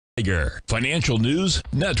Financial News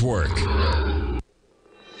Network.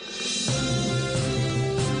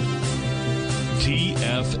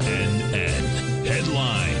 TFNN.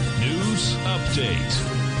 Headline News Update.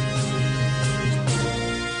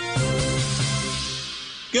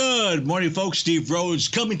 Good morning, folks. Steve Rhodes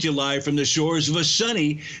coming to you live from the shores of a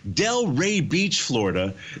sunny Delray Beach,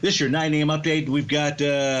 Florida. This is your 9 a.m. update. We've got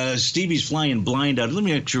Stevie's flying blind out. Let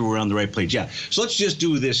me make sure we're on the right page. Yeah. So let's just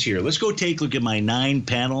do this here. Let's go take a look at my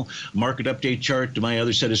 9-panel market update chart. My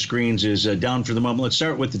other set of screens is down for the moment. Let's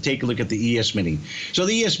start with take a look at the ES Mini. So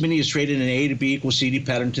the ES Mini is traded in an A to B equals CD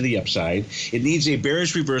pattern to the upside. It needs a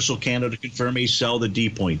bearish reversal candle to confirm a sell the D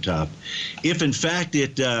point top. If in fact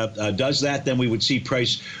it does that, then we would see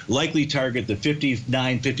price likely target the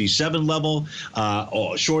 59.57 level.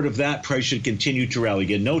 Short of that, price should continue to rally.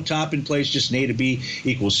 Again, no top in place, just an A to B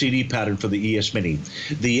equals CD pattern for the ES Mini.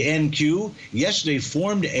 The NQ yesterday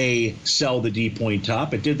formed a sell the D point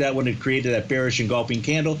top. It did that when it created that bearish engulfing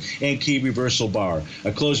candle and key reversal bar.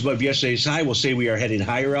 A close above yesterday's high will say we are heading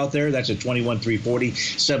higher out there. That's at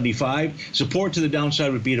 21,340.75. Support to the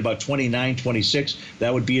downside would be at about 29.26.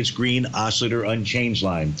 That would be its green oscillator unchanged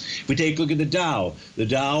line. If we take a look at the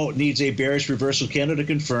Dow needs a bearish reversal candle to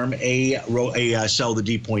confirm a sell the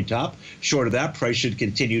D point top. Short of that, price should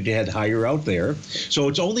continue to head higher out there. So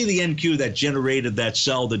it's only the NQ that generated that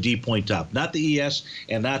sell the D point top, not the ES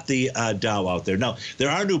and not the Dow out there. Now, there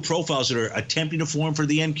are new profiles that are attempting to form for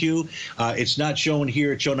the NQ. It's not shown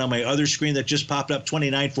here. It's shown on my other screen that just popped up.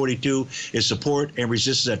 29.42 is support and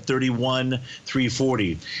resistance at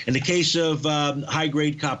 31.340. In the case of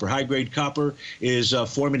high-grade copper is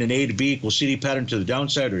forming an A to B equals CD pattern to the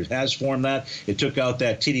downside, or it has formed that. It took out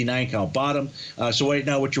that TD9 count bottom. So right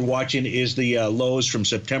now what you're watching is the lows from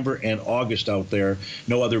September and August out there.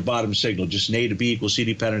 No other bottom signal, just an A to B equals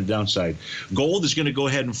CD pattern to the downside. Gold is going to go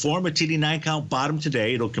ahead and form a TD9 count bottom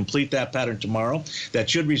today. It'll complete that pattern tomorrow. That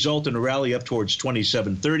should result in a rally up towards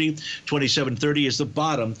 27.30. 27.30 is the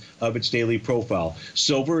bottom of its daily profile.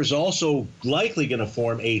 Silver is also likely going to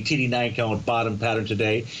form a TD9 count bottom pattern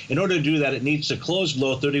today. In order to do that, it needs to close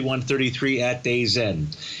below 31.33 at day's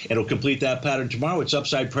end. It'll complete that pattern tomorrow. Its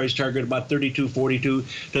upside price target about 32.42 to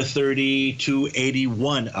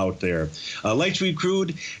 32.81 out there. Light sweet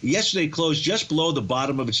crude yesterday closed just below the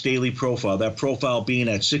bottom of its daily profile, that profile being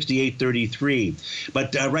at 68.33.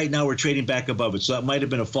 But right now we're trading back above it, so that might have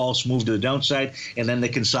been a false move to the downside, and then the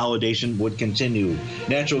consolidation would continue.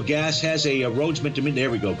 Natural gas has a Rhodes momentum indicator.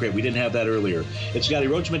 There we go. Great. We didn't have that earlier. It's got a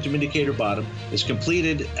Rhodes momentum indicator bottom. It's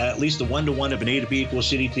completed at least a 1-to-1 of an A to B equals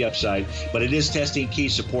CD to the upside, but it is testing key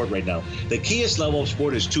support right now. The keyest level of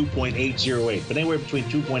support is 2.808, but anywhere between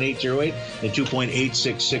 2.808 and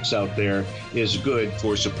 2.866 out there is good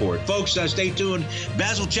for support. Folks, stay tuned.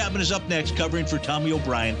 Basil Chapman is up next, covering for Tommy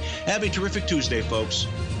O'Brien. Have a terrific Tuesday, folks.